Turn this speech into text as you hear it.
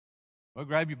Well,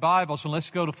 grab your Bibles and let's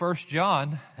go to 1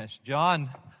 John. As John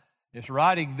is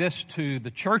writing this to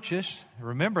the churches,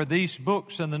 remember these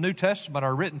books in the New Testament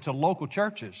are written to local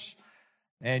churches.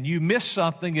 And you miss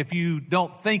something if you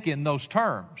don't think in those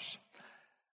terms.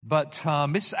 But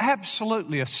it's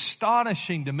absolutely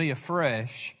astonishing to me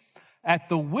afresh at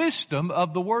the wisdom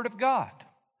of the Word of God.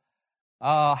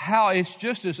 How it's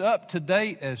just as up to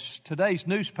date as today's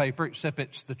newspaper, except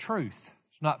it's the truth.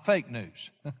 It's not fake news.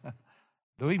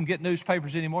 Do we even get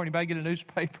newspapers anymore? Anybody get a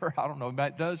newspaper? I don't know if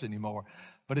anybody does anymore.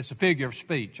 But it's a figure of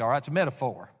speech, all right? It's a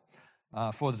metaphor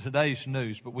for today's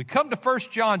news. But we come to 1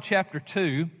 John chapter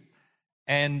 2,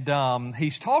 and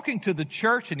he's talking to the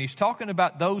church, and he's talking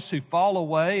about those who fall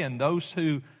away and those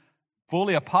who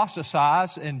fully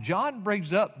apostatize. And John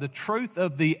brings up the truth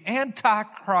of the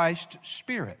Antichrist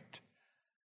spirit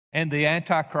and the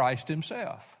Antichrist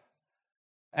himself.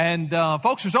 And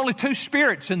folks, there's only two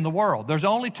spirits in the world. There's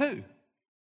only two.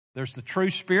 There's the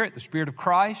true spirit, the spirit of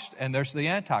Christ, and there's the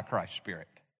Antichrist spirit.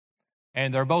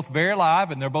 And they're both very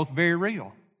alive and they're both very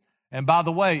real. And by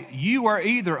the way, you are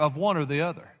either of one or the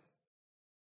other.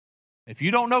 If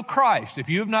you don't know Christ, if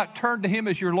you have not turned to Him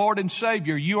as your Lord and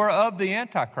Savior, you are of the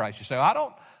Antichrist. You say, I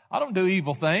don't do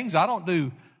evil things. I don't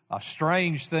do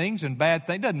strange things and bad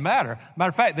things. It doesn't matter. Matter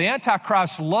of fact, the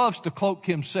Antichrist loves to cloak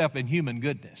himself in human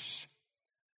goodness.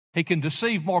 He can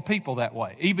deceive more people that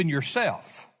way, even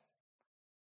yourself.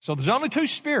 So there's only two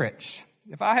spirits.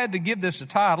 If I had to give this a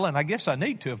title, and I guess I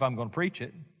need to if I'm going to preach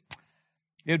it,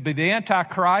 it would be the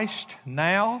Antichrist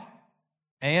now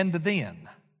and then.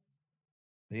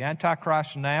 The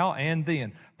Antichrist now and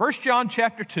then. 1 John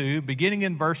chapter 2, beginning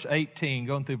in verse 18,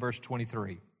 going through verse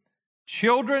 23.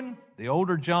 Children, the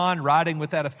older John writing with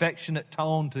that affectionate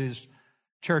tone to his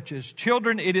churches,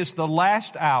 children, it is the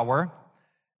last hour,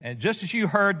 and just as you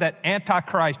heard that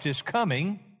Antichrist is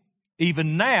coming,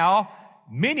 even now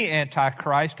many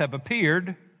antichrists have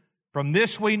appeared. From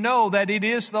this we know that it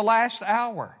is the last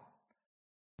hour.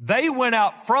 They went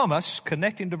out from us,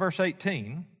 connecting to verse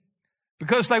 18,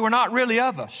 because they were not really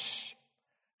of us.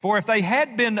 For if they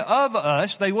had been of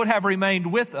us, they would have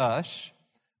remained with us,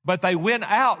 but they went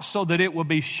out so that it would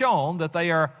be shown that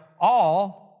they are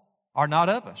not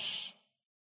of us.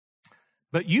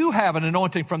 But you have an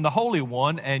anointing from the Holy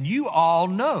One, and you all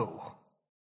know.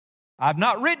 I've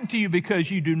not written to you because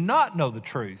you do not know the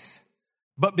truth,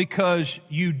 but because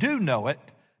you do know it,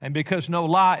 and because no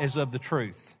lie is of the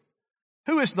truth.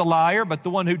 Who is the liar but the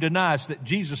one who denies that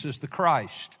Jesus is the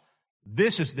Christ?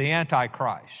 This is the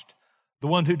Antichrist, the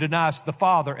one who denies the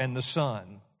Father and the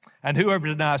Son. And whoever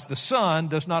denies the Son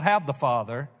does not have the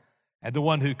Father, and the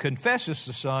one who confesses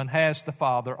the Son has the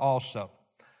Father also.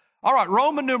 All right,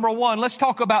 Roman numeral 1, let's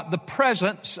talk about the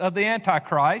presence of the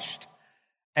Antichrist.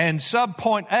 And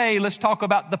subpoint A, let's talk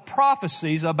about the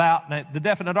prophecies about, the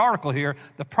definite article here,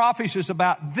 the prophecies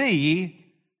about the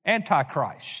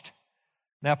Antichrist.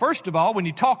 Now, first of all, when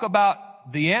you talk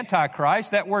about the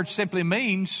Antichrist, that word simply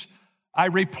means a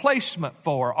replacement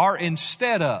for or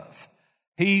instead of.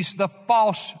 He's the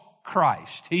false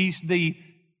Christ. He's the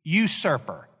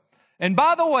usurper. And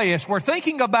by the way, as we're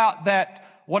thinking about that,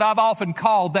 what I've often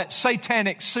called that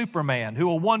satanic Superman who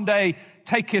will one day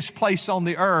take his place on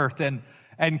the earth and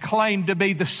claim to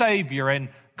be the Savior and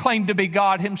claim to be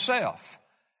God Himself.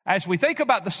 As we think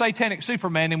about the satanic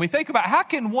Superman and we think about how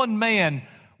can one man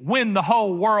win the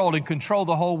whole world and control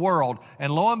the whole world,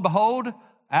 and lo and behold,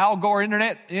 Al Gore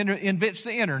invents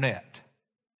the internet.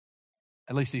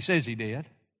 At least he says he did.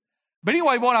 But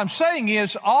anyway, what I'm saying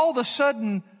is all of a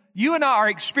sudden you and I are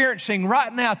experiencing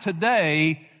right now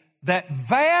today that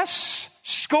vast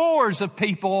scores of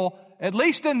people, at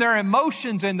least in their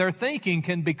emotions and their thinking,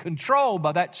 can be controlled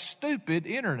by that stupid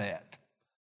internet.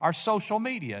 Our social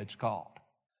media, it's called.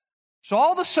 So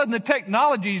all of a sudden the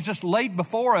technology is just laid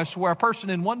before us where a person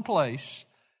in one place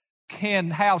can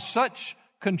have such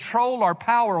control or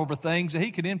power over things that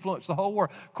he can influence the whole world.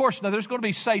 Of course, now there's going to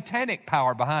be satanic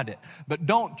power behind it. But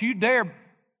don't you dare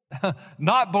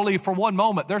not believe for one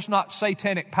moment there's not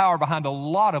satanic power behind a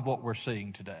lot of what we're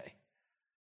seeing today.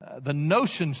 The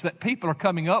notions that people are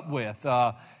coming up with,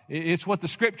 it's what the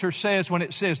Scripture says when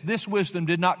it says this wisdom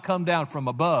did not come down from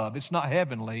above. It's not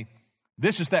heavenly.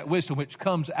 This is that wisdom which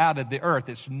comes out of the earth.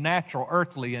 It's natural,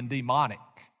 earthly, and demonic.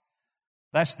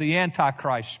 That's the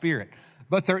Antichrist spirit.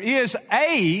 But there is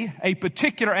a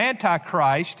particular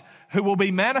Antichrist who will be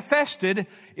manifested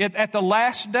at the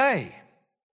last day.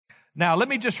 Now, let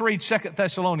me just read 2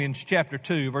 Thessalonians chapter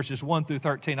 2, verses 1 through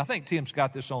 13. I think Tim's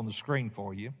got this on the screen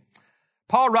for you.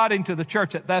 Paul, writing to the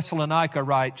church at Thessalonica,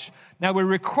 writes, "Now we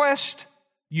request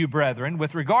you, brethren,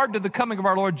 with regard to the coming of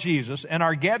our Lord Jesus and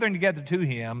our gathering together to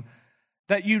Him,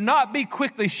 that you not be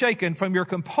quickly shaken from your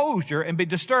composure and be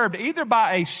disturbed either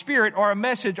by a spirit or a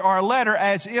message or a letter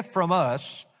as if from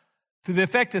us, to the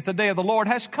effect that the day of the Lord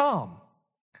has come.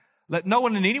 Let no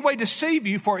one in any way deceive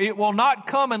you, for it will not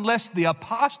come unless the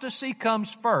apostasy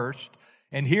comes first.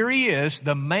 And here he is,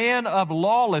 the man of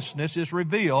lawlessness is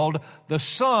revealed, the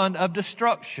son of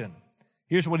destruction.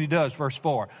 Here's what he does, verse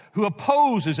 4. Who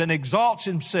opposes and exalts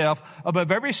himself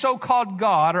above every so-called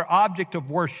God or object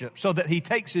of worship, so that he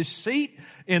takes his seat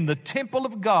in the temple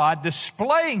of God,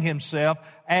 displaying himself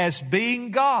as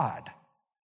being God.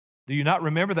 Do you not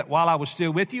remember that while I was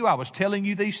still with you, I was telling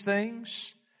you these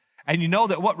things? And you know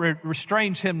that what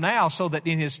restrains him now, so that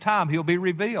in his time he'll be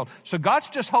revealed. So God's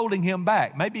just holding him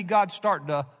back. Maybe God's starting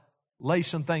to lay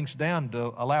some things down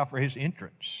to allow for his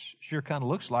entrance. Sure kind of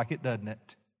looks like it, doesn't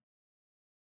it?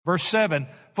 Verse 7,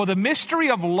 for the mystery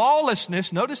of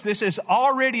lawlessness, notice this, is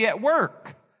already at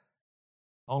work.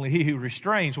 Only he who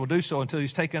restrains will do so until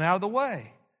he's taken out of the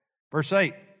way. Verse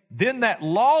 8, then that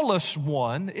lawless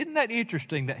one, isn't that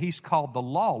interesting that he's called the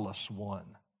lawless one?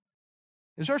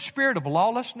 Is there a spirit of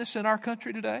lawlessness in our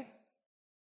country today?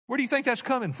 Where do you think that's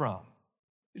coming from?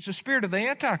 It's the spirit of the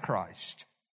Antichrist.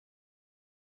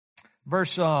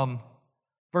 Verse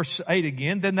 8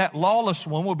 again, then that lawless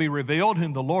one will be revealed,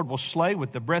 whom the Lord will slay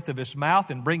with the breath of his mouth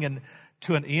and bring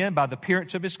to an end by the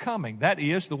appearance of his coming. That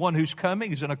is, the one whose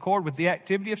coming is in accord with the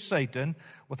activity of Satan,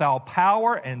 with all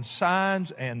power and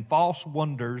signs and false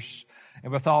wonders,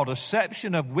 and with all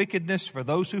deception of wickedness for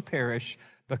those who perish,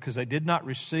 because they did not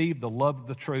receive the love of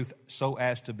the truth so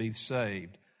as to be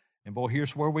saved. And boy,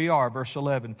 here's where we are, verse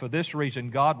 11. For this reason,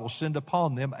 God will send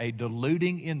upon them a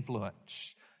deluding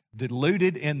influence,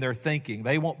 deluded in their thinking.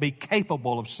 They won't be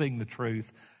capable of seeing the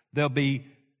truth. They'll be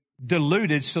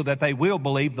deluded so that they will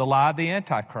believe the lie of the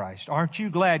Antichrist. Aren't you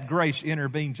glad grace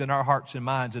intervenes in our hearts and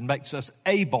minds and makes us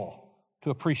able to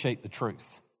appreciate the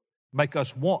truth, make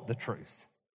us want the truth?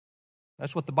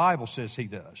 That's what the Bible says he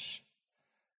does.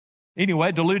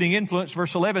 Anyway, deluding influence,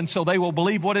 verse 11, so they will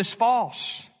believe what is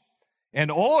false, in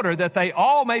order that they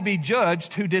all may be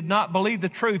judged who did not believe the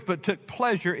truth but took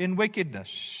pleasure in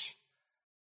wickedness.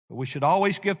 But we should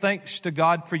always give thanks to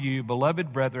God for you,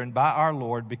 beloved brethren, by our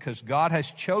Lord, because God has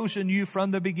chosen you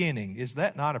from the beginning. Is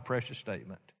that not a precious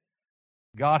statement?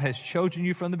 God has chosen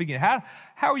you from the beginning.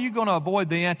 How are you going to avoid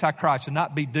the Antichrist and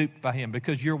not be duped by him?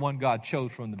 Because you're one God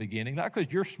chose from the beginning, not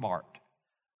because you're smart.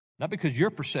 Not because you're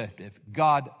perceptive.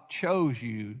 God chose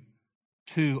you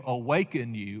to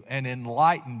awaken you and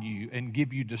enlighten you and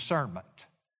give you discernment.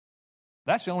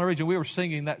 That's the only reason we were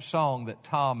singing that song that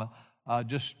Tom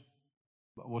just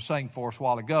was saying for us a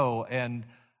while ago. And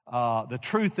the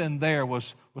truth in there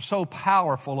was so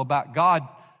powerful about God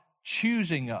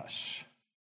choosing us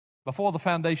before the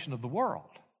foundation of the world.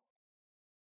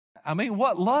 I mean,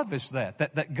 what love is that?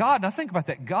 That God, now think about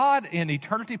that, God in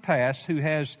eternity past, who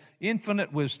has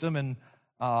infinite wisdom and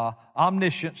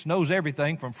omniscience, knows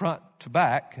everything from front to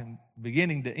back and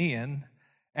beginning to end,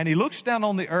 and he looks down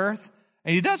on the earth,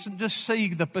 and he doesn't just see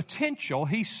the potential,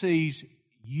 he sees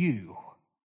you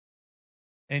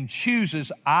and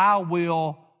chooses, I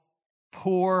will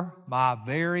pour my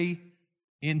very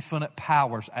infinite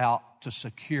powers out to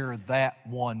secure that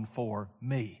one for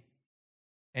me.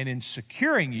 And in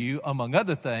securing you, among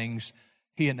other things,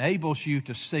 he enables you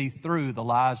to see through the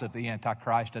lies of the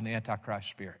Antichrist and the Antichrist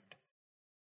spirit.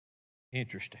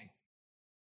 Interesting.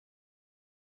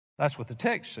 That's what the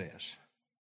text says.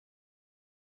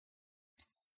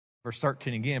 Verse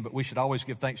 13 again, but we should always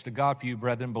give thanks to God for you,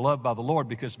 brethren, beloved by the Lord,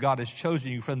 because God has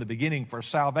chosen you from the beginning for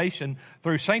salvation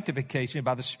through sanctification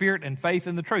by the Spirit and faith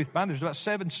in the truth. Mind, there's about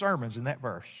 7 sermons in that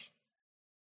verse.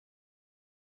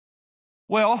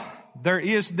 Well, there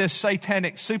is this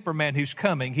satanic Superman who's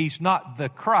coming. He's not the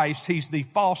Christ. He's the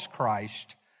false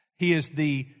Christ. He is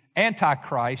the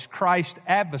Antichrist, Christ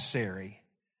adversary.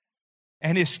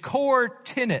 And his core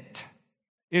tenet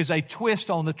is a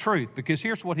twist on the truth, because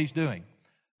here's what he's doing.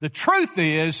 The truth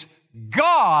is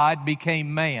God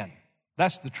became man.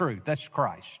 That's the truth. That's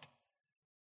Christ.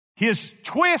 His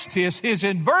twist is, his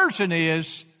inversion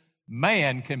is,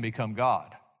 man can become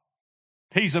God.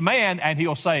 He's a man and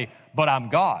he'll say, but I'm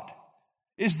God.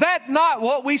 Is that not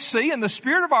what we see in the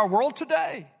spirit of our world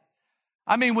today?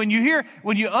 I mean, when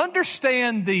you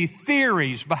understand the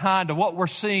theories behind what we're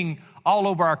seeing all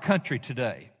over our country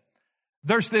today,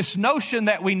 there's this notion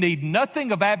that we need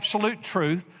nothing of absolute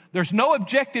truth. There's no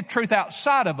objective truth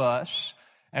outside of us.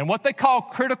 And what they call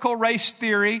critical race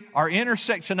theory or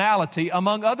intersectionality,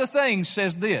 among other things,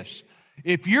 says this: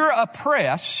 if you're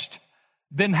oppressed,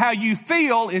 then how you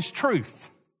feel is truth.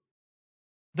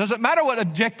 Doesn't matter what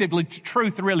objectively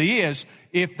truth really is.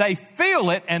 If they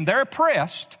feel it and they're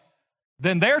oppressed,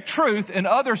 then their truth and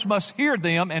others must hear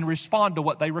them and respond to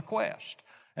what they request.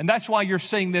 And that's why you're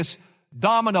seeing this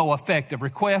domino effect of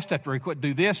request after request.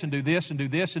 Do this and do this and do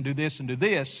this and do this and do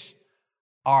this,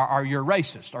 or you're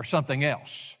racist or something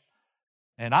else.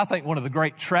 And I think one of the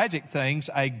great tragic things,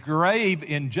 a grave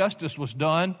injustice was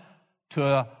done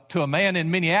to a man in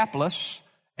Minneapolis,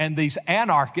 and these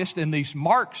anarchists and these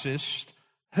Marxists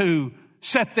who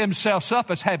set themselves up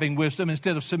as having wisdom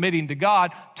instead of submitting to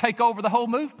God take over the whole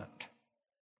movement.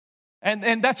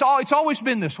 And that's all. It's always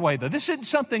been this way, though. This isn't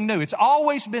something new. It's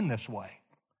always been this way.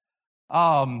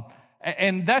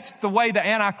 And that's the way the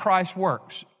Antichrist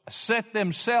works. Set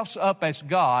themselves up as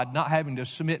God, not having to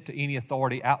submit to any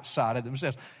authority outside of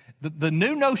themselves. The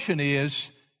new notion is,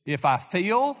 if I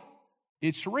feel,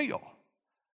 it's real.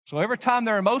 So every time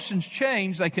their emotions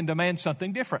change, they can demand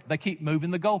something different. They keep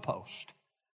moving the goalpost.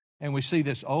 And we see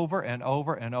this over and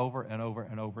over and over and over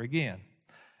and over again.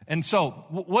 And so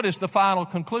what is the final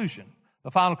conclusion?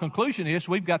 The final conclusion is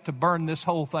we've got to burn this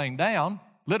whole thing down.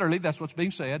 Literally, that's what's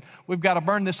being said. We've got to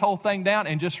burn this whole thing down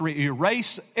and just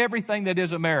erase everything that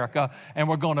is America, and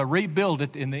we're going to rebuild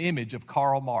it in the image of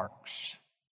Karl Marx.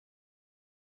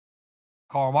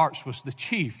 Karl Marx was the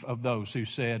chief of those who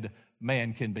said,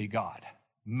 man can be God.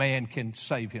 Man can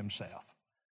save himself.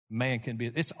 Man can be...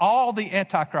 It's all the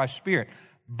Antichrist spirit.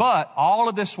 But all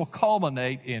of this will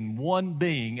culminate in one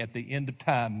being at the end of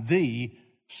time, the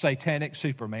satanic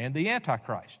Superman, the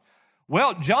Antichrist.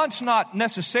 Well, John's not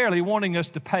necessarily wanting us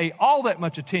to pay all that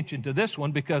much attention to this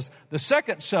one, because the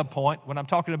second subpoint, when I'm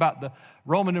talking about the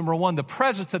Roman numeral 1, the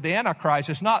presence of the Antichrist,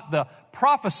 is not the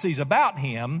prophecies about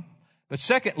him, but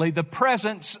secondly, the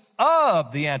presence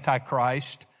of the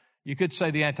Antichrist, you could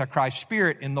say the Antichrist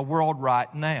spirit, in the world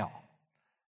right now.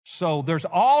 So there's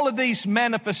all of these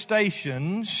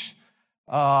manifestations,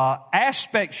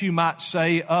 aspects, you might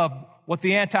say, of what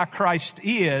the Antichrist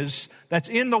is, that's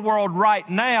in the world right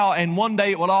now, and one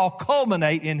day it will all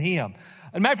culminate in him.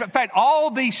 As a matter of fact, all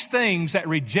these things that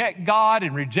reject God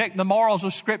and reject the morals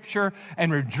of Scripture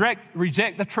and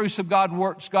reject the truths of God's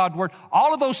Word,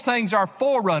 all of those things are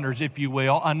forerunners, if you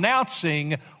will,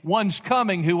 announcing one's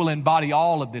coming who will embody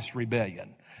all of this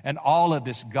rebellion and all of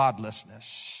this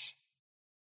godlessness.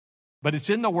 But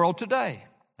it's in the world today.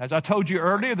 As I told you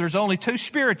earlier, there's only two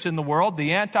spirits in the world,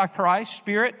 the Antichrist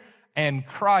spirit and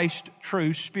Christ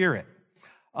true spirit.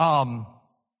 Matter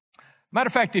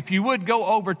of fact, if you would go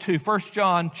over to 1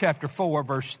 John chapter 4,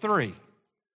 verse 3.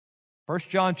 1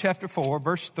 John chapter 4,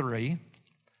 verse 3.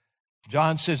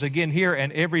 John says again here,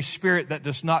 and every spirit that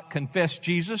does not confess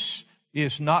Jesus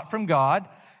is not from God.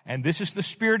 And this is the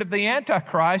spirit of the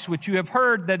Antichrist, which you have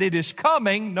heard that it is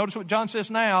coming. Notice what John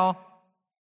says now.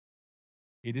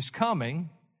 It is coming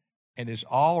and is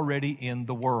already in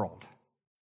the world.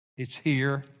 It's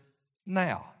here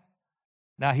now.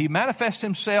 Now, he manifests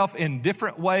himself in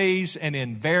different ways and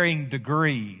in varying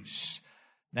degrees.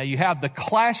 Now, you have the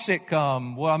classic, I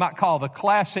might call the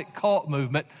classic cult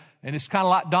movement, and it's kind of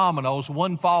like dominoes.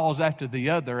 One falls after the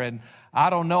other, and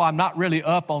I don't know, I'm not really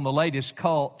up on the latest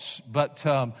cults, but,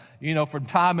 from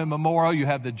time immemorial, you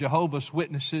have the Jehovah's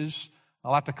Witnesses. I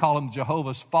like to call them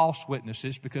Jehovah's false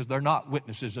witnesses because they're not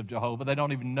witnesses of Jehovah. They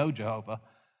don't even know Jehovah.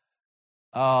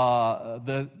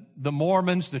 The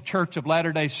Mormons, the Church of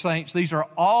Latter-day Saints, these are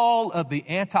all of the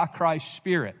Antichrist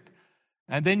spirit.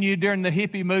 And then during the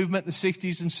hippie movement, the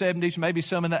 60s and 70s, maybe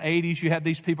some in the 80s, you have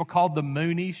these people called the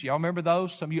Moonies. Y'all remember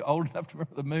those? Some of you old enough to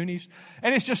remember the Moonies?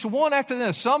 And it's just one after the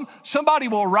other. Somebody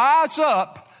will rise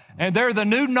up and they're the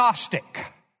new Gnostic.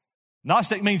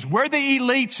 Gnostic means we're the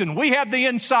elites and we have the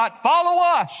insight. Follow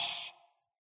us.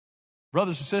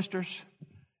 Brothers and sisters,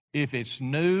 if it's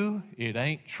new, it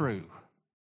ain't true.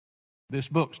 This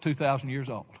book's 2,000 years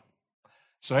old.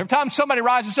 So every time somebody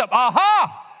rises up,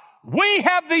 aha, we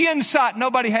have the insight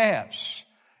nobody has.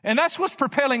 And that's what's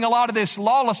propelling a lot of this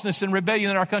lawlessness and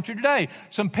rebellion in our country today.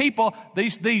 Some people,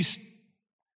 these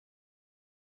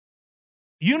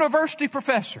university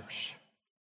professors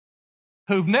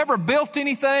who've never built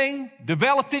anything,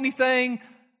 developed anything,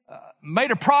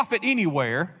 made a profit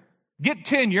anywhere, get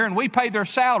tenure, and we pay their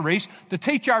salaries to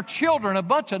teach our children a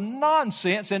bunch of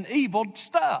nonsense and evil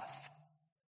stuff.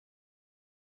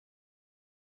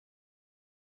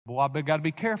 Boy, I've got to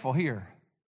be careful here.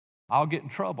 I'll get in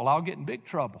trouble. I'll get in big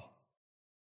trouble.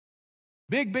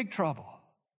 Big trouble.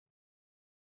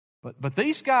 But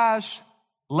these guys,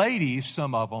 ladies,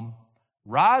 some of them,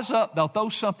 rise up, they'll throw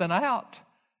something out,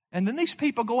 and then these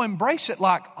people go embrace it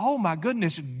like, oh my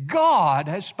goodness, God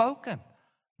has spoken.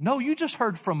 No, you just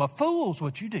heard from a fool's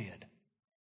what you did.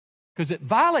 Because it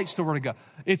violates the Word of God.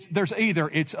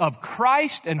 It's of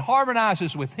Christ and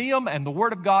harmonizes with Him and the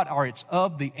Word of God, or it's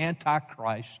of the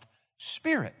Antichrist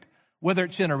Spirit. Whether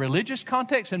it's in a religious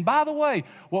context. And by the way,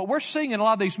 what we're seeing in a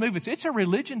lot of these movements, it's a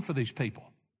religion for these people.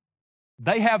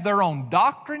 They have their own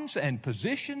doctrines and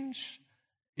positions.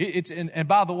 And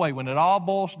by the way, when it all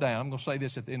boils down, I'm going to say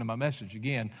this at the end of my message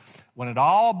again. When it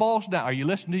all boils down, are you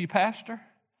listening to your pastor?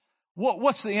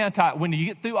 What's the when you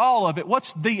get through all of it,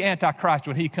 what's the Antichrist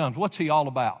when he comes? What's he all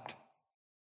about?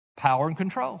 Power and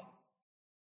control.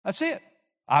 That's it.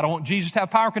 I don't want Jesus to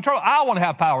have power and control. I want to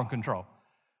have power and control.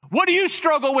 What do you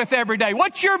struggle with every day?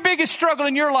 What's your biggest struggle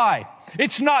in your life?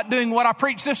 It's not doing what I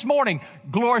preached this morning,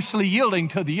 gloriously yielding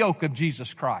to the yoke of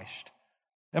Jesus Christ.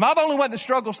 Am I the only one that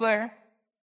struggles there?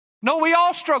 No, we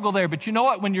all struggle there, but you know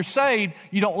what? When you're saved,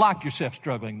 you don't like yourself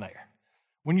struggling there.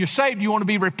 When you're saved, you want to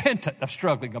be repentant of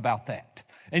struggling about that.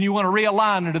 And you want to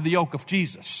realign under the yoke of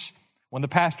Jesus. When the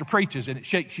pastor preaches and it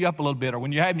shakes you up a little bit, or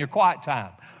when you're having your quiet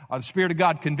time, or the Spirit of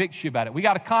God convicts you about it. We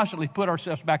got to constantly put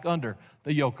ourselves back under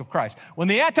the yoke of Christ. When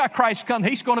the Antichrist comes,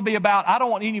 he's going to be about, I don't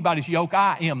want anybody's yoke,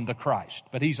 I am the Christ.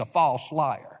 But he's a false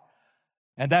liar.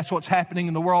 And that's what's happening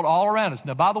in the world all around us.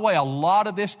 Now, by the way, a lot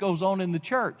of this goes on in the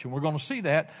church, and we're going to see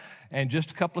that in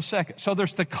just a couple of seconds. So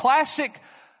there's the classic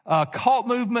cult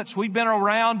movements we've been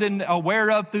around and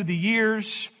aware of through the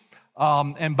years.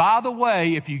 And by the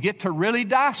way, if you get to really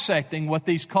dissecting what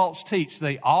these cults teach,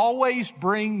 they always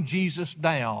bring Jesus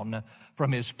down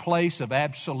from his place of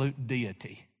absolute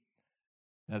deity.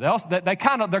 Now they're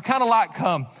kind of like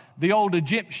the old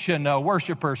Egyptian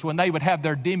worshipers when they would have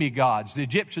their demigods. The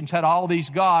Egyptians had all these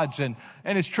gods, and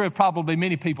it's true of probably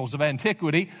many peoples of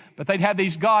antiquity, but they'd have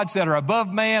these gods that are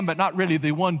above man, but not really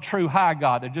the one true high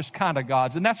God. They're just kind of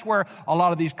gods. And that's where a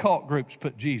lot of these cult groups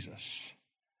put Jesus.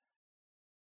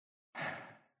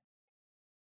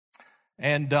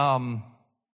 And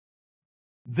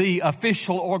the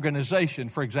official organization,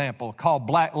 for example, called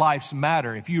Black Lives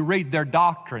Matter, if you read their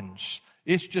doctrines,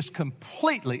 it's just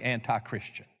completely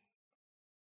anti-Christian.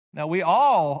 Now, we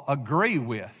all agree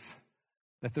with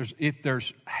that if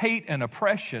there's hate and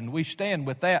oppression, we stand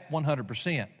with that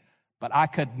 100%. But I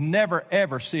could never,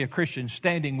 ever see a Christian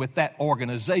standing with that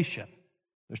organization.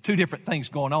 There's two different things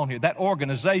going on here. That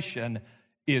organization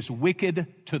is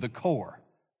wicked to the core.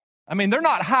 I mean, they're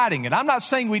not hiding it. I'm not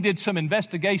saying we did some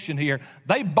investigation here.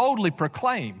 They boldly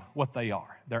proclaim what they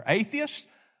are. They're atheists.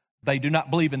 They do not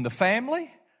believe in the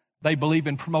family. They believe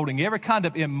in promoting every kind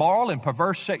of immoral and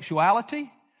perverse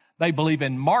sexuality. They believe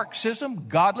in Marxism,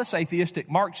 godless, atheistic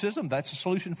Marxism. That's the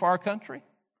solution for our country.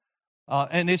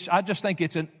 I just think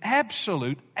it's an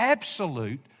absolute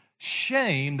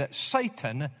shame that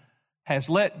Satan has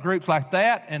let groups like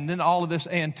that and then all of this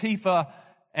Antifa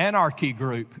anarchy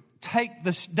group take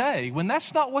this day when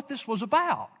that's not what this was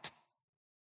about.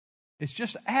 It's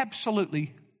just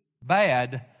absolutely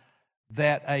bad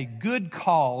that a good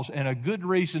cause and a good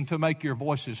reason to make your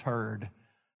voices heard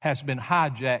has been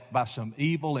hijacked by some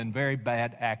evil and very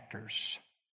bad actors.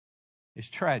 It's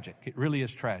tragic. It really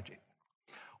is tragic.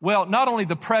 Well, not only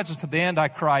the presence of the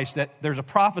Antichrist, that there's a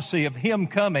prophecy of him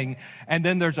coming, and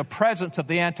then there's a presence of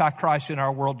the Antichrist in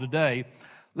our world today.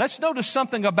 Let's notice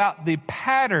something about the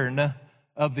pattern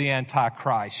of the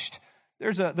Antichrist.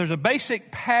 There's a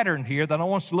basic pattern here that I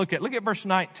want us to look at. Look at verse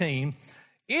 19.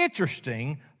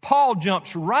 Interesting. Paul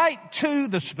jumps right to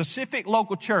the specific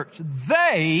local church.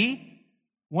 They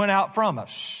went out from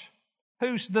us.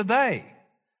 Who's the they?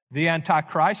 The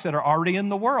Antichrists that are already in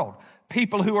the world.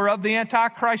 People who are of the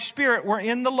Antichrist spirit were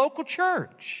in the local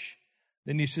church.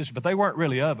 Then he says, but they weren't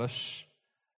really of us.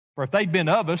 For if they'd been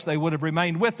of us, they would have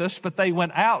remained with us, but they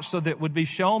went out so that it would be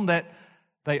shown that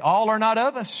they all are not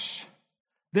of us.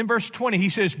 Then verse 20, he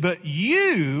says, but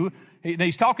you,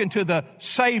 he's talking to the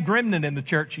saved remnant in the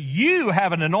church, you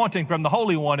have an anointing from the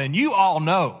Holy One, and you all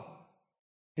know.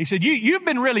 He said, you've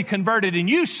been really converted, and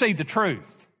you see the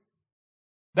truth.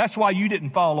 That's why you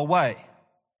didn't fall away.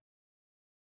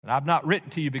 And I've not written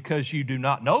to you because you do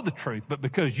not know the truth, but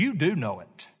because you do know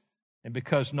it, and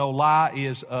because no lie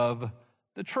is of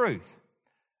the truth.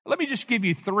 Let me just give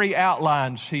you three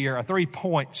outlines here, or 3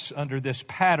 points under this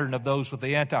pattern of those with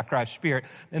the Antichrist spirit.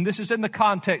 And this is in the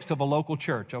context of a local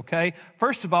church, okay?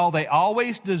 First of all, they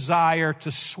always desire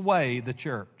to sway the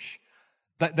church.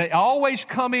 They always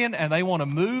come in and they want to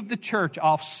move the church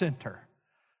off center.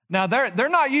 Now, they're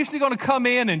not usually going to come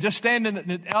in and just stand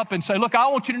up and say, look, I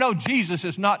want you to know Jesus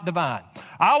is not divine.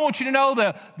 I want you to know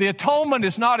the atonement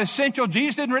is not essential.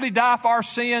 Jesus didn't really die for our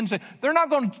sins. They're not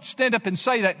going to stand up and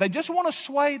say that. They just want to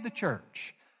sway the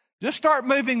church. Just start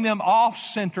moving them off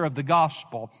center of the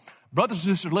gospel. Brothers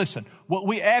and sisters, listen, what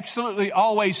we absolutely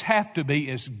always have to be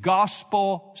is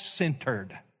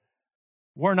gospel-centered.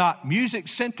 We're not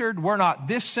music-centered. We're not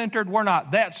this-centered. We're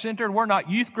not that-centered. We're not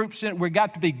youth group-centered. We've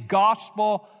got to be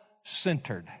gospel-centered.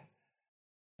 self-centered.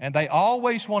 And they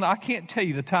always want to, I can't tell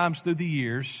you the times through the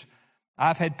years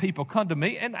I've had people come to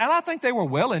me, and I think they were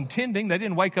well-intending. They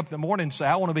didn't wake up in the morning and say,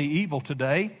 I want to be evil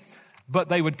today. But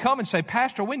they would come and say,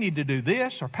 Pastor, we need to do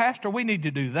this, or Pastor, we need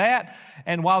to do that.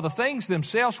 And while the things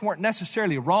themselves weren't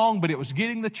necessarily wrong, but it was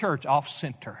getting the church off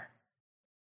center.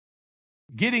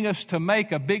 Getting us to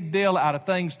make a big deal out of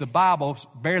things the Bible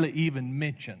barely even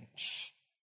mentions.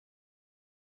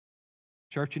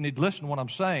 Church, you need to listen to what I'm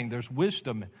saying. There's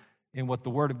wisdom in what the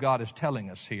Word of God is telling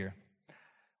us here.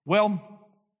 Well,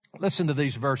 listen to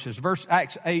these verses.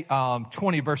 Acts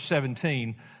 20, verse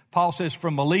 17. Paul says,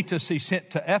 from Miletus he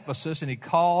sent to Ephesus, and he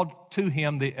called to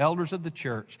him the elders of the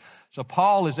church. So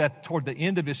Paul is toward the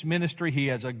end of his ministry. He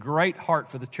has a great heart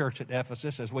for the church at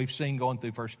Ephesus, as we've seen going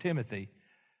through 1 Timothy.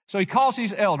 So he calls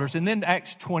these elders, and then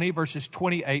Acts 20, verses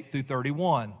 28 through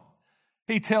 31.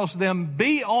 He tells them,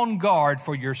 be on guard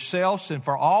for yourselves and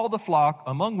for all the flock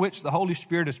among which the Holy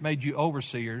Spirit has made you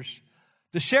overseers,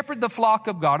 to shepherd the flock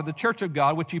of God, or the church of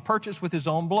God, which he purchased with his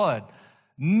own blood.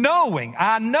 Knowing,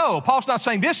 I know, Paul's not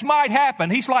saying this might happen.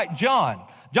 He's like John.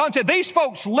 John said, these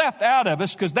folks left out of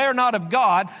us because they're not of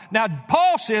God. Now,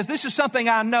 Paul says, this is something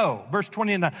I know. Verse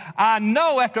 29, I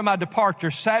know after my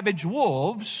departure, savage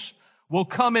wolves will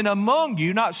come in among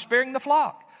you, not sparing the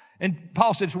flock. And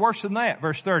Paul said it's worse than that.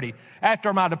 Verse 30,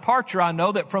 after my departure, I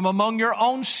know that from among your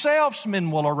own selves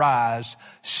men will arise,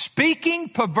 speaking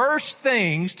perverse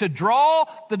things to draw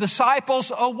the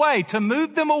disciples away, to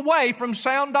move them away from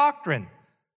sound doctrine,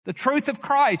 the truth of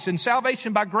Christ and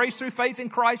salvation by grace through faith in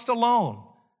Christ alone,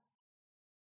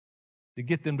 to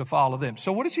get them to follow them.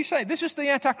 So what does he say? This is the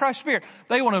Antichrist spirit.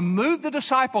 They want to move the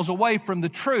disciples away from the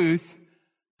truth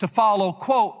to follow,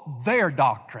 quote, their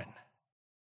doctrine.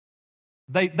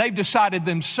 They've decided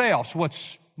themselves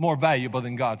what's more valuable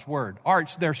than God's Word. Or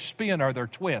it's their spin or their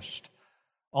twist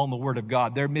on the Word of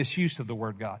God, their misuse of the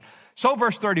Word of God. So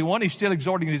verse 31, he's still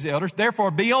exhorting his elders,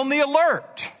 therefore be on the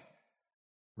alert.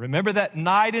 Remember that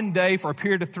night and day for a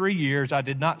period of 3 years, I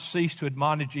did not cease to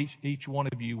admonish each one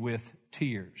of you with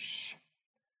tears.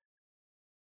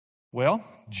 Well,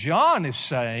 John is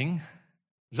saying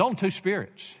there's only two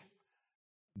spirits.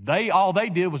 All they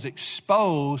did was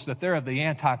expose that they're of the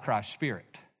Antichrist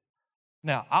spirit.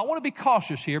 Now, I want to be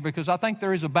cautious here because I think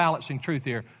there is a balancing truth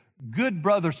here. Good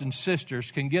brothers and sisters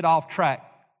can get off track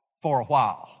for a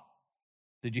while.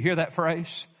 Did you hear that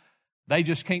phrase? They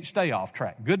just can't stay off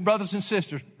track. Good brothers and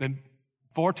sisters, and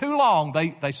for too long,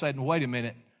 they said, wait a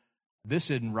minute,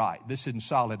 this isn't right, this isn't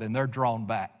solid, and they're drawn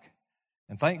back.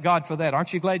 And thank God for that.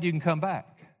 Aren't you glad you can come back?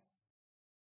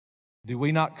 Do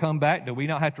we not come back? Do we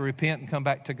not have to repent and come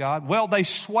back to God? Well, they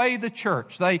sway the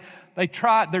church. They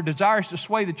try, their desire is to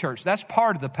sway the church. That's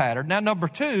part of the pattern. Now, number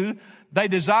two, they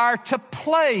desire to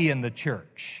play in the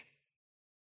church.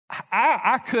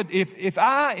 I could, if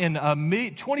I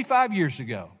in 25 years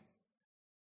ago,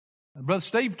 Brother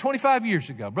Steve, 25 years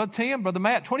ago, Brother Tim, Brother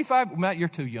Matt, 25, Matt, you're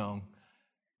too young.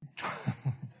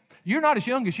 You're not as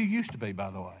young as you used to be, by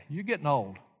the way. You're getting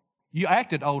old. You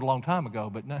acted old a long time ago,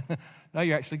 but now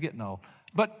you're actually getting old.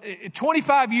 But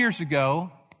 25 years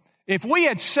ago, if we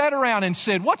had sat around and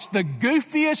said, what's the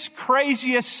goofiest,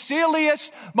 craziest,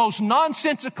 silliest, most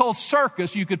nonsensical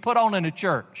circus you could put on in a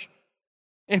church?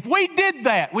 If we did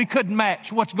that, we couldn't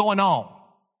match what's going on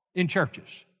in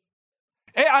churches.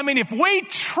 I mean, if we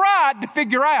tried to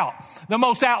figure out the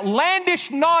most outlandish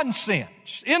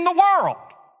nonsense in the world,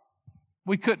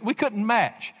 we couldn't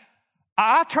match.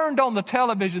 I turned on the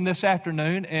television this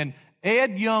afternoon, and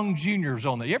Ed Young Jr. was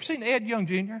on there. You ever seen Ed Young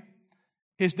Jr.?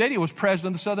 His daddy was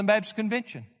president of the Southern Baptist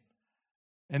Convention.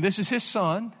 And this is his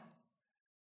son.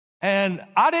 And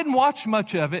I didn't watch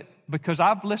much of it because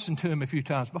I've listened to him a few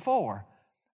times before.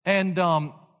 And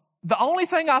the only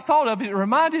thing I thought of, it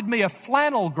reminded me of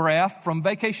Flannel Graph from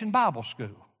Vacation Bible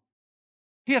School.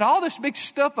 He had all this big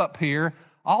stuff up here,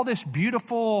 all this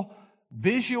beautiful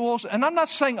visuals, and I'm not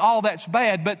saying all that's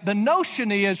bad, but the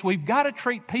notion is we've got to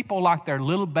treat people like they're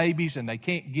little babies and they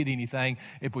can't get anything.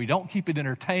 If we don't keep it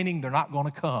entertaining, they're not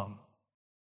going to come.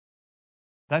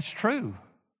 That's true,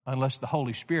 unless the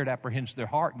Holy Spirit apprehends their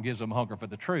heart and gives them hunger for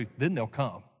the truth. Then they'll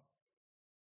come.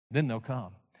 Then they'll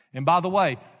come. And by the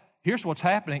way, here's what's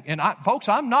happening, and folks,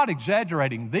 I'm not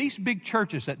exaggerating. These big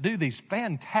churches that do these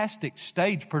fantastic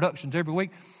stage productions every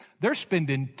week, they're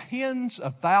spending tens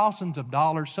of thousands of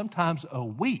dollars, sometimes a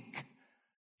week,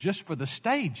 just for the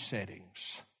stage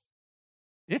settings.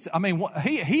 He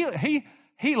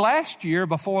last year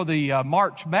before the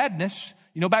March Madness,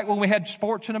 back when we had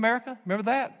sports in America, remember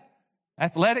that?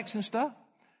 Athletics and stuff.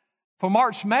 For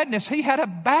March Madness, he had a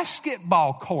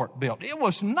basketball court built. It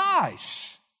was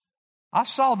nice. I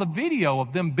saw the video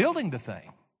of them building the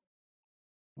thing.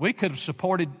 We could have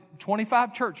supported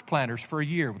 25 church planters for a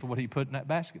year with what he put in that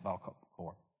basketball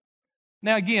court.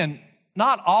 Now again,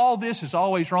 not all this is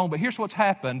always wrong, but here's what's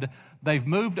happened. They've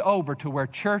moved over to where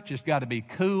church has got to be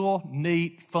cool,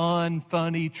 neat, fun,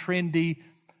 funny, trendy,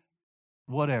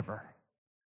 whatever.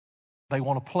 They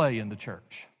want to play in the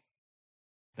church.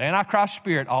 The Antichrist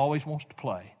spirit always wants to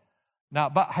play. Now,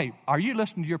 but hey, are you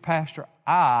listening to your pastor?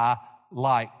 I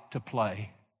like to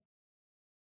play.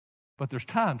 But there's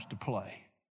times to play.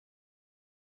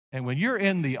 And when you're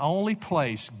in the only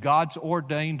place God's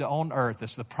ordained on earth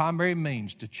that's the primary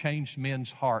means to change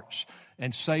men's hearts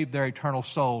and save their eternal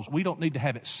souls, we don't need to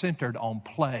have it centered on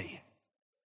play.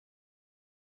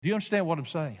 Do you understand what I'm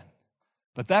saying?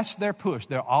 But that's their push.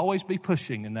 They'll always be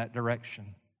pushing in that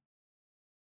direction.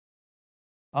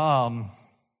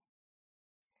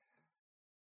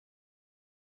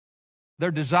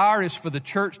 Their desire is for the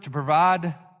church to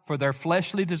provide for their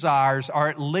fleshly desires, or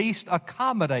at least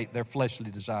accommodate their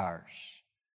fleshly desires.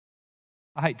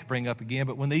 I hate to bring up again,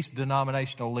 but when these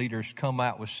denominational leaders come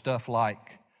out with stuff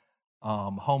like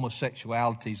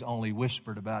homosexuality is only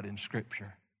whispered about in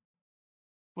Scripture,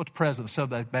 what the president of the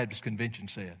Southern Baptist Convention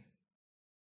said.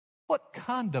 What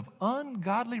kind of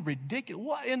ungodly, ridiculous,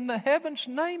 what in the heaven's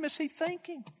name is he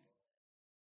thinking?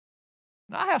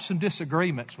 Now, I have some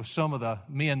disagreements with some of the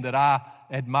men that I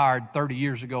admired 30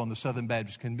 years ago in the Southern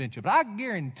Baptist Convention, but I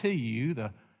guarantee you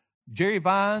the Jerry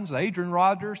Vines, the Adrian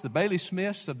Rogers, the Bailey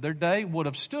Smiths of their day would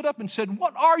have stood up and said,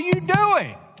 "What are you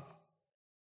doing?"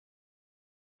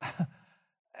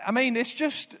 I mean, it's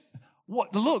just,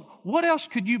 what else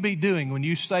could you be doing when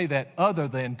you say that other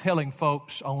than telling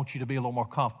folks, "I want you to be a little more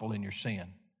comfortable in your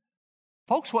sin"?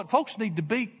 Folks, what folks need to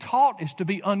be taught is to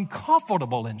be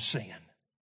uncomfortable in sin.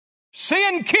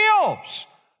 Sin kills.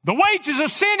 The wages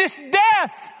of sin is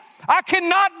death. I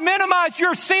cannot minimize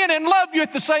your sin and love you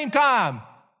at the same time.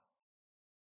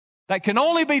 That can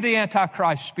only be the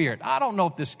Antichrist spirit. I don't know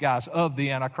if this guy's of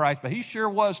the Antichrist, but he sure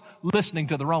was listening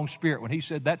to the wrong spirit when he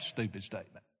said that stupid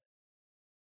statement.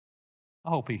 I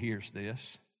hope he hears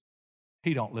this.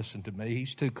 He don't listen to me.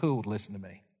 He's too cool to listen to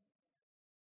me.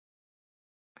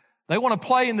 They want to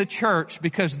play in the church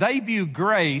because they view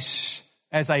grace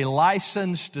as a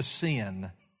license to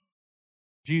sin.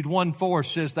 Jude 1:4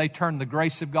 says they turn the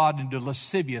grace of God into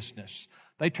lasciviousness.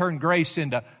 They turn grace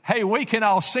into, hey, we can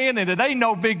all sin and it ain't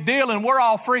no big deal and we're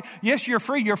all free. Yes, you're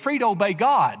free. You're free to obey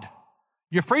God.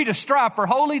 You're free to strive for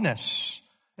holiness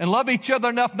and love each other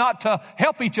enough not to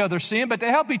help each other sin, but to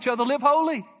help each other live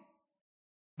holy.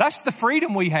 That's the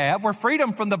freedom we have. We're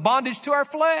freedom from the bondage to our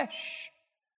flesh.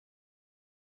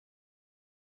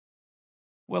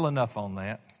 Well, enough on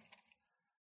that.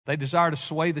 They desire to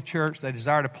sway the church. They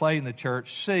desire to play in the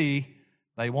church. C,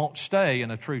 they won't stay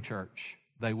in a true church.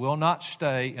 They will not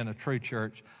stay in a true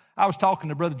church. I was talking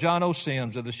to Brother John O.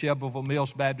 Sims of the Shelbyville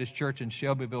Mills Baptist Church in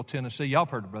Shelbyville, Tennessee. Y'all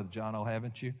have heard of Brother John O.,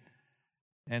 haven't you?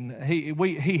 And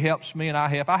he helps me and I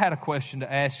help. I had a question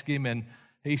to ask him, and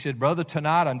he said, "Brother,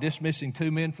 tonight I'm dismissing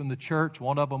 2 men from the church.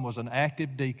 One of them was an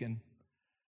active deacon."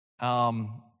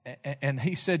 And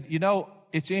he said, "You know,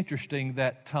 it's interesting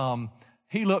that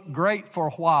he looked great for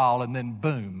a while, and then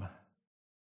boom,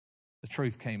 the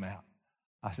truth came out."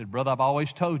 I said, "Brother, I've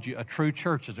always told you a true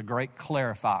church is a great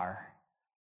clarifier.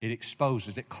 It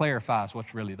exposes, it clarifies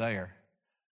what's really there."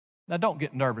 Now, don't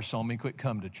get nervous on me. Quit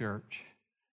coming to church.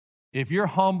 If you're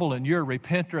humble and you're a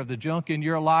repenter of the junk in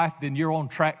your life, then you're on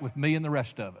track with me and the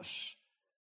rest of us.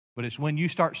 But it's when you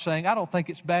start saying, "I don't think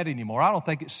it's bad anymore. I don't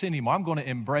think it's sin anymore. I'm going to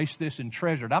embrace this and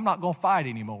treasure it. I'm not going to fight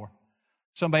anymore."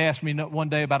 Somebody asked me one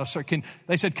day about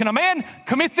they said, "Can a man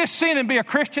commit this sin and be a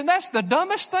Christian?" That's the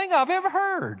dumbest thing I've ever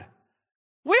heard.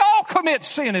 We all commit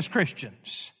sin as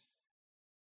Christians.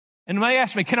 And when they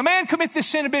asked me, "Can a man commit this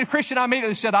sin and be a Christian?" I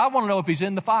immediately said, "I want to know if he's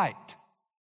in the fight.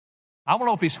 I want to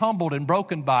know if he's humbled and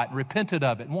broken by it and repented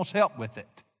of it and wants help with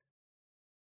it."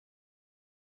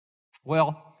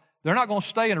 Well, they're not going to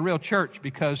stay in a real church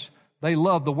because they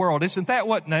love the world. Isn't that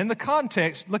what? Now, in the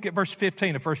context, look at verse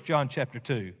 15 of 1 John chapter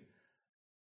 2.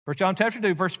 1 John chapter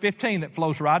 2, verse 15, that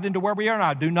flows right into where we are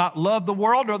now. "Do not love the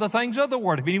world or the things of the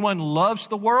world. If anyone loves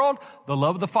the world, the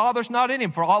love of the Father is not in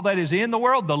him. For all that is in the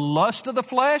world, the lust of the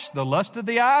flesh, the lust of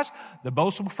the eyes, the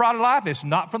boastful pride of life, is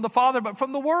not from the Father, but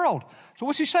from the world." So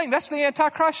what's he saying? That's the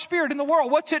Antichrist spirit in the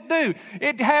world. What's it do?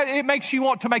 It makes you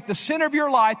want to make the center of your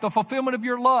life the fulfillment of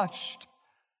your lust.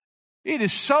 It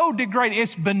is so degrading.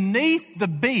 It's beneath the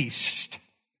beast.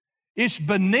 It's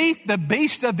beneath the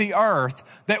beast of the earth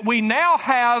that we now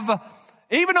have,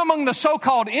 even among the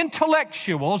so-called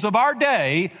intellectuals of our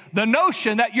day, the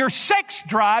notion that your sex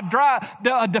drive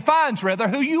defines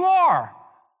who you are.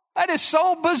 That is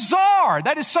so bizarre.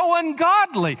 That is so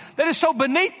ungodly. That is so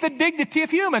beneath the dignity of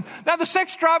humans. Now, the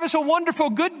sex drive is a wonderful,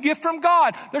 good gift from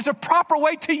God. There's a proper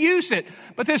way to use it.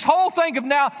 But this whole thing of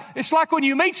now, it's like when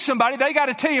you meet somebody, they got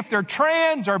to tell you if they're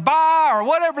trans or bi or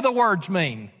whatever the words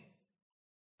mean.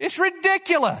 It's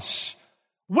ridiculous.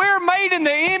 We're made in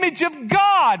the image of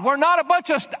God. We're not a bunch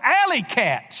of alley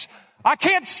cats. I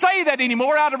can't say that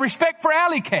anymore out of respect for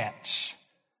alley cats.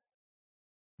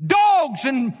 Dogs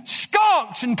and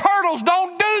skunks and turtles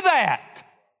don't do that.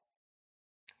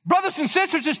 Brothers and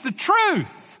sisters, it's the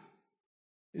truth.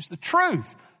 It's the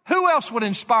truth. Who else would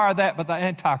inspire that but the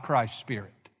Antichrist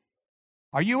spirit?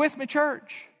 Are you with me,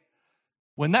 church?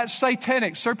 When that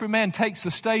satanic Superman takes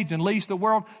the stage and leads the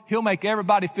world, he'll make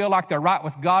everybody feel like they're right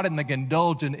with God and they can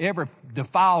indulge in every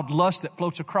defiled lust that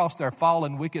floats across their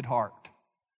fallen, wicked heart,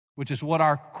 which is what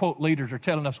our, quote, leaders are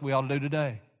telling us we ought to do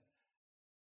today.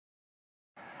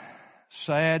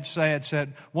 Sad, sad,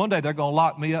 sad. One day they're going to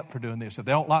lock me up for doing this. If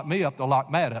they don't lock me up, they'll lock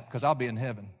Matt up because I'll be in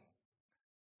heaven.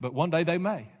 But one day they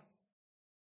may.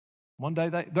 One day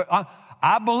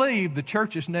I believe the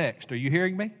church is next. Are you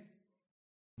hearing me?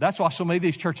 That's why so many of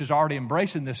these churches are already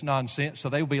embracing this nonsense so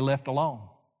they'll be left alone.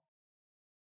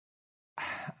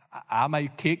 I may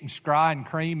kick and scry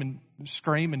and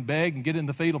scream and beg and get in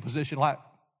the fetal position like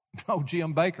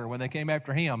Jim Baker when they came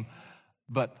after him.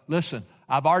 But listen,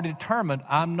 I've already determined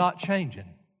I'm not changing.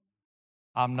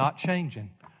 I'm not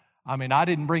changing. I mean, I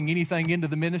didn't bring anything into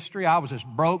the ministry. I was as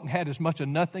broke and had as much of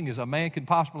nothing as a man can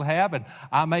possibly have, and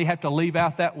I may have to leave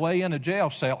out that way in a jail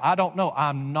cell. I don't know.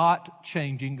 I'm not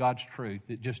changing God's truth.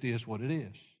 It just is what it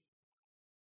is.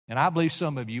 And I believe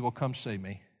some of you will come see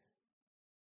me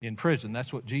in prison.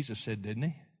 That's what Jesus said, didn't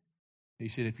he? He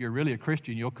said, if you're really a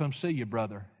Christian, you'll come see your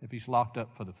brother if he's locked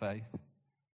up for the faith.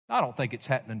 I don't think it's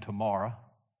happening tomorrow,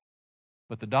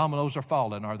 but the dominoes are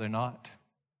falling, are they not?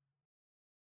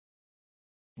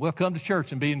 Well, come to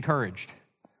church and be encouraged.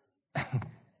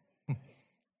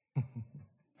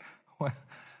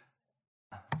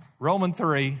 Romans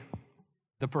 3,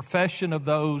 the profession of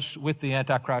those with the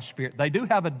Antichrist spirit. They do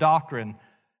have a doctrine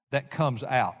that comes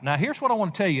out. Now, here's what I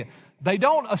want to tell you. They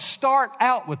don't start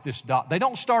out with this doctrine. They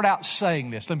don't start out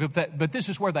saying this, but this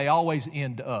is where they always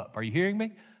end up. Are you hearing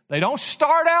me? They don't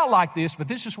start out like this, but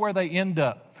this is where they end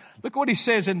up. Look what he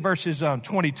says in verses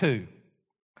 22.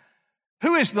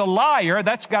 Who is the liar?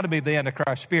 That's got to be the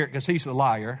Antichrist spirit because he's the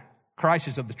liar. Christ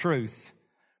is of the truth.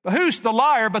 But who's the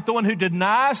liar but the one who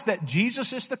denies that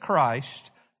Jesus is the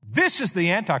Christ? This is the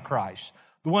Antichrist,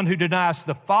 the one who denies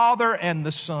the Father and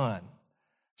the Son.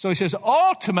 So he says,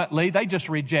 ultimately, they just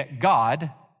reject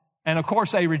God. And of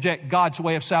course, they reject God's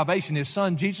way of salvation, his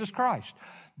Son, Jesus Christ.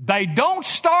 They don't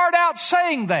start out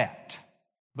saying that,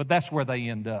 but that's where they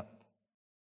end up.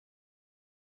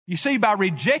 You see, by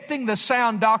rejecting the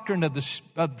sound doctrine of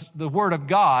the Word of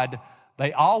God,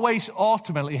 they always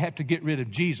ultimately have to get rid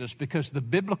of Jesus because the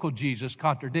biblical Jesus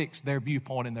contradicts their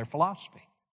viewpoint and their philosophy.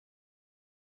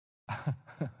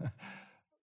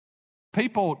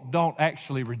 People don't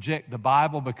actually reject the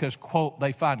Bible because, quote,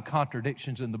 they find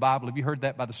contradictions in the Bible. Have you heard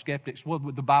that by the skeptics? Well,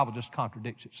 the Bible just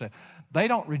contradicts itself. They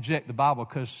don't reject the Bible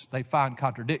because they find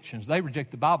contradictions. They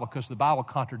reject the Bible because the Bible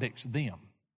contradicts them.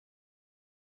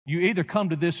 You either come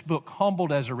to this book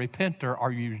humbled as a repenter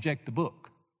or you reject the book.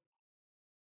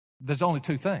 There's only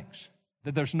two things.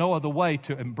 That there's no other way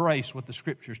to embrace what the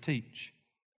Scriptures teach.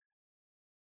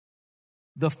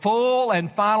 The full and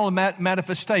final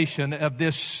manifestation of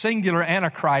this singular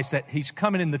Antichrist that he's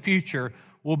coming in the future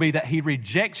will be that he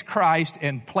rejects Christ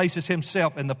and places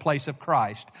himself in the place of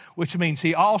Christ, which means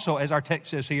he also, as our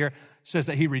text says here, says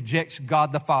that he rejects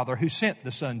God the Father who sent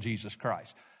the Son, Jesus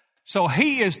Christ. So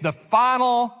he is the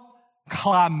final,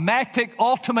 climactic,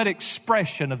 ultimate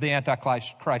expression of the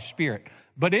Antichrist spirit.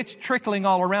 But it's trickling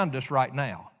all around us right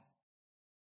now.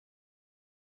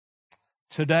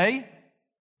 Today,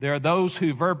 there are those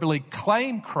who verbally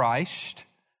claim Christ,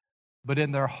 but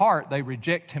in their heart they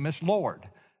reject him as Lord.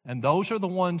 And those are the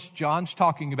ones John's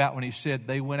talking about when he said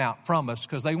they went out from us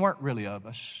because they weren't really of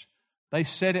us. They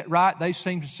said it right. They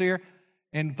seemed sincere.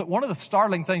 And one of the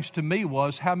startling things to me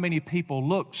was how many people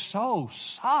looked so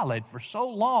solid for so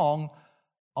long,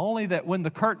 only that when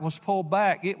the curtain was pulled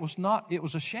back, it was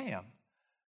a sham.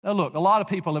 Now look, a lot of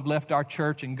people have left our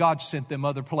church and God sent them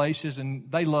other places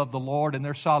and they love the Lord and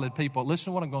they're solid people. Listen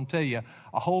to what I'm going to tell you.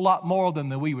 A whole lot more of them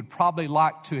than we would probably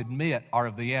like to admit are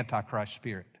of the Antichrist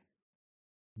spirit.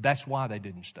 That's why they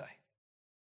didn't stay.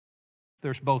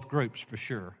 There's both groups for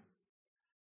sure.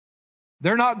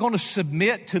 They're not going to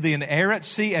submit to the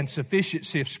inerrancy and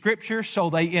sufficiency of Scripture, so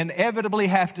they inevitably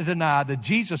have to deny the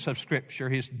Jesus of Scripture,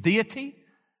 his deity.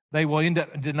 They will end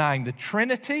up denying the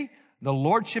Trinity. the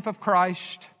lordship of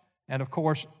Christ, and of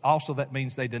course, also that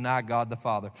means they deny God the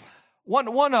Father.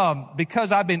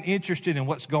 Because I've been interested in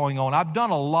what's going on, I've done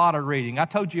a lot of reading. I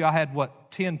told you I had,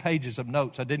 10 pages of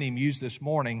notes I didn't even use this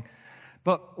morning.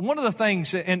 But one of the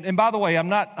things, and by the way, I'm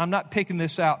not picking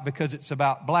this out because it's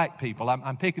about black people.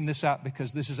 I'm picking this out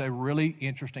because this is a really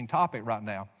interesting topic right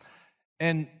now.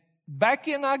 And back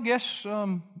in, I guess,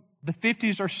 the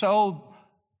 50s or so,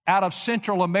 out of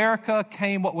Central America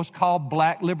came what was called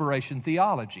black liberation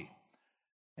theology.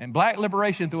 And black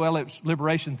liberation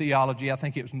theology, I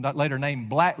think it was later named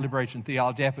black liberation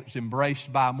theology after it was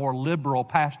embraced by more liberal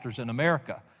pastors in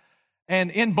America.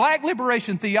 And in black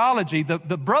liberation theology,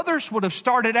 the brothers would have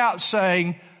started out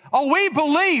saying, oh, we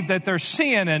believe that there's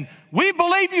sin, and we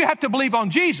believe you have to believe on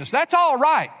Jesus. That's all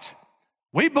right.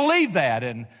 We believe that,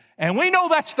 and we know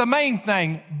that's the main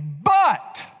thing,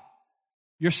 but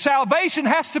your salvation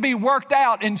has to be worked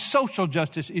out in social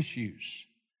justice issues.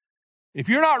 If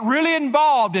you're not really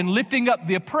involved in lifting up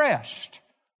the oppressed,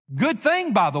 good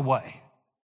thing, by the way.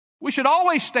 We should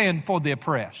always stand for the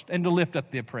oppressed and to lift up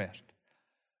the oppressed.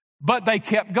 But they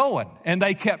kept going, and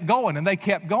they kept going, and they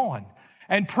kept going.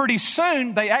 And pretty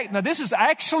soon, now this is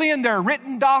actually in their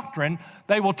written doctrine,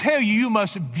 they will tell you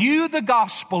must view the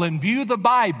gospel and view the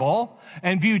Bible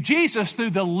and view Jesus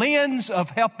through the lens of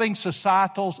helping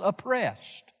societals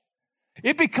oppressed.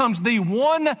 It becomes the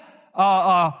one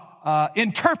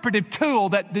interpretive tool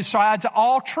that decides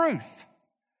all truth.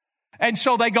 And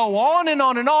so they go on and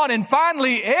on and on, and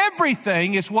finally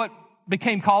everything is what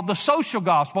became called the social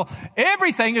gospel.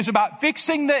 Everything is about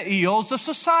fixing the ills of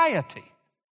society.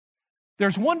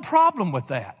 There's one problem with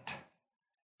that.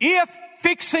 If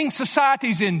fixing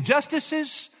society's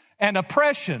injustices and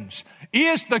oppressions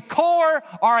is the core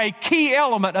or a key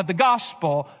element of the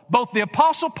gospel, both the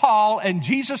Apostle Paul and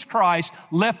Jesus Christ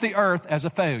left the earth as a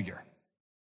failure.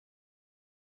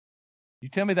 You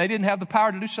tell me they didn't have the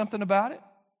power to do something about it?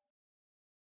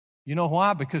 You know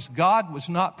why? Because God was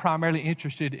not primarily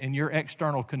interested in your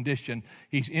external condition.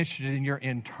 He's interested in your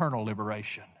internal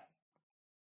liberation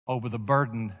over the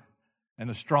burden and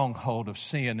the stronghold of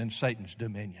sin and Satan's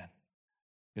dominion.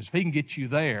 Because if he can get you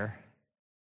there,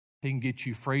 he can get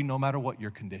you free no matter what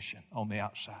your condition on the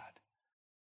outside.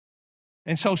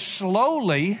 And so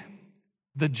slowly,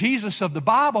 the Jesus of the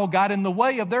Bible got in the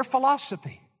way of their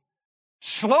philosophy.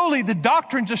 Slowly, the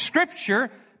doctrines of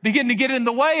Scripture begin to get in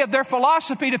the way of their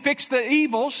philosophy to fix the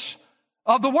evils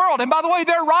of the world. And by the way,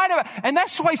 they're right about it. And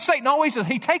that's the way Satan always is.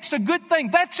 He takes a good thing.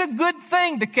 That's a good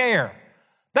thing to care.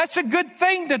 That's a good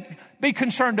thing to be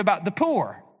concerned about the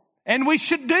poor. And we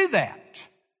should do that.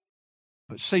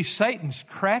 But see, Satan's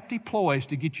crafty ploys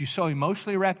to get you so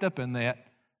emotionally wrapped up in that,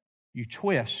 you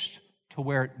twist to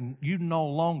where you no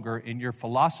longer, in your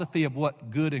philosophy of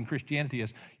what good in Christianity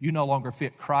is, you no longer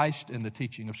fit Christ and the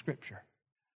teaching of Scripture.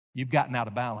 You've gotten out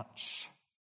of balance.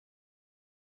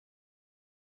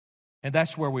 And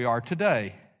that's where we are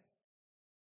today.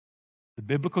 The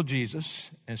biblical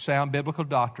Jesus and sound biblical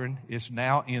doctrine is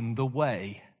now in the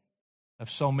way of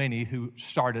so many who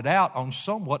started out on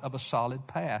somewhat of a solid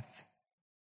path.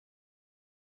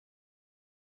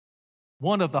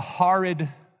 One of the horrid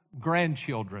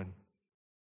grandchildren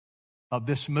of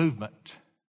this movement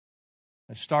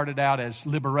that started out as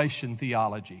liberation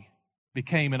theology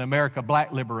became in America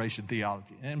black liberation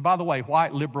theology. And by the way,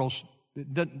 white liberals,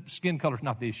 skin color is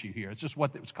not the issue here. It's just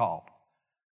what it was called.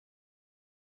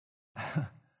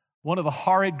 One of the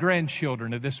horrid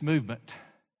grandchildren of this movement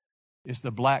is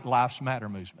the Black Lives Matter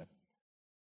movement.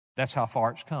 That's how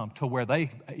far it's come, to where they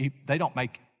don't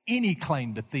make any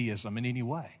claim to theism in any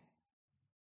way.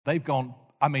 They've gone,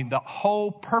 the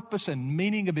whole purpose and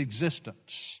meaning of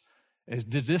existence is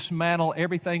to dismantle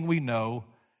everything we know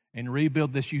and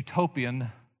rebuild this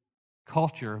utopian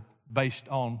culture based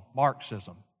on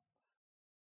Marxism.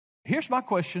 Here's my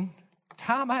question.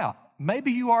 Time out.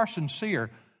 Maybe you are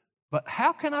sincere, but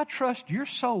how can I trust you're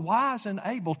so wise and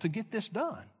able to get this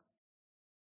done?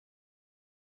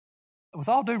 With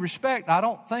all due respect, I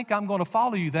don't think I'm going to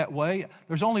follow you that way.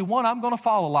 There's only one I'm going to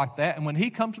follow like that, and when he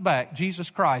comes back, Jesus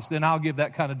Christ, then I'll give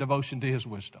that kind of devotion to his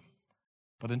wisdom.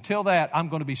 But until that, I'm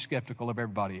going to be skeptical of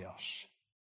everybody else.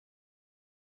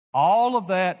 All of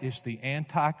that is the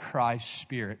Antichrist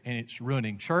spirit, and it's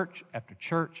ruining church after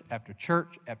church after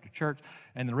church after church.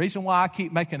 And the reason why I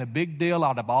keep making a big deal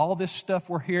out of all this stuff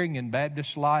we're hearing in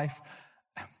Baptist life,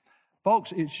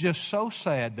 folks, it's just so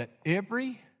sad that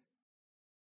every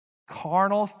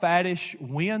carnal, faddish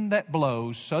wind that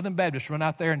blows, Southern Baptists run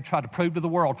out there and try to prove to the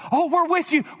world, oh, we're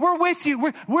with you,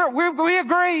 we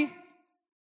agree.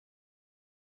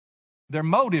 Their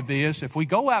motive is, if we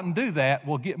go out and do that,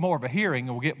 we'll get more of a hearing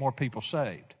and we'll get more people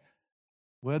saved.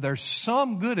 Well, there's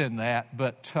some good in that,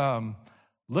 but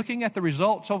looking at the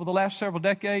results over the last several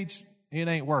decades, it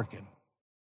ain't working.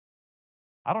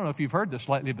 I don't know if you've heard this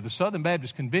lately, but the Southern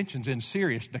Baptist Convention's in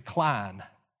serious decline.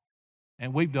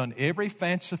 And we've done every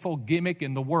fanciful gimmick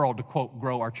in the world to, quote,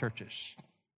 grow our churches.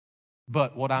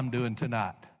 But what I'm doing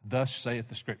tonight, thus saith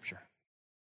the Scripture.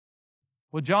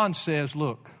 Well, John says,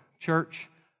 look, church,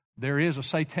 there is a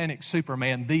satanic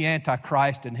Superman, the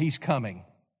Antichrist, and he's coming.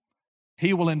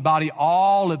 He will embody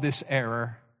all of this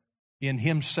error in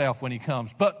himself when he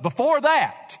comes. But before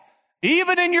that,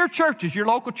 even in your churches, your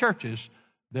local churches,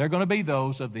 there are going to be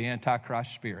those of the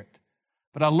Antichrist spirit.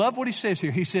 But I love what he says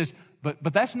here. He says,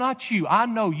 but that's not you. I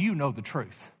know you know the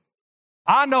truth.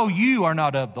 I know you are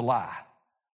not of the lie.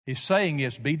 His saying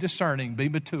is, be discerning, be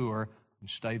mature, and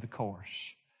stay the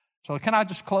course. So can I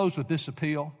just close with this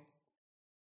appeal?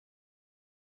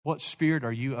 What spirit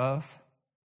are you of?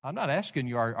 I'm not asking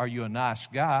you, are you a nice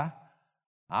guy?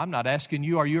 I'm not asking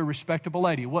you, are you a respectable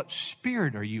lady? What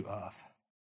spirit are you of?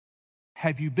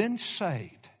 Have you been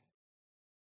saved?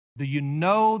 Do you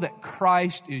know that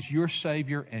Christ is your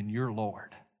Savior and your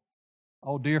Lord?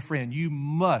 Oh, dear friend, you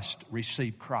must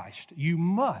receive Christ. You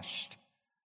must.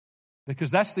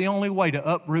 Because that's the only way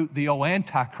to uproot the old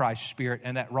Antichrist spirit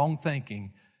and that wrong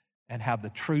thinking and have the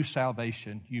true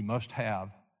salvation you must have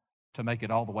to make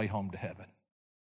it all the way home to heaven.